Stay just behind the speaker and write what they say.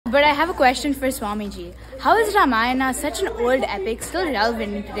But I have a question for Swamiji. How is Ramayana, such an old epic, still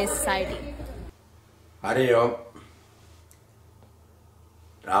relevant in today's society? Hari Om.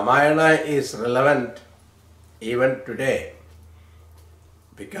 Ramayana is relevant even today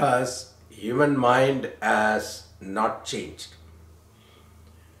because human mind has not changed.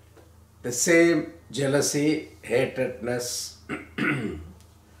 The same jealousy, hatredness,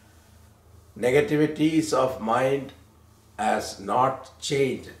 negativities of mind has not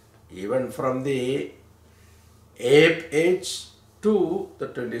changed even from the ape age to the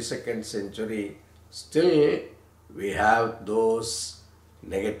 22nd century. Still we have those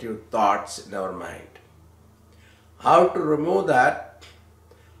negative thoughts in our mind. How to remove that?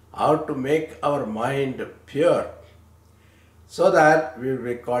 How to make our mind pure so that we will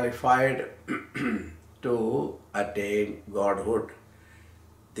be qualified to attain Godhood.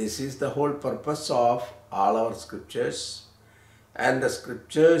 This is the whole purpose of all our scriptures, and the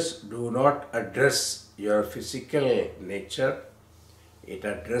scriptures do not address your physical nature, it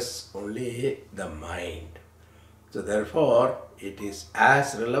addresses only the mind. So therefore it is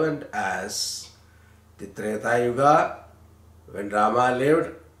as relevant as the Treta Yuga when Rama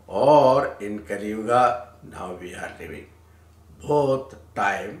lived, or in Kali Yuga now we are living. Both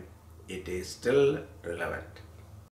time it is still relevant.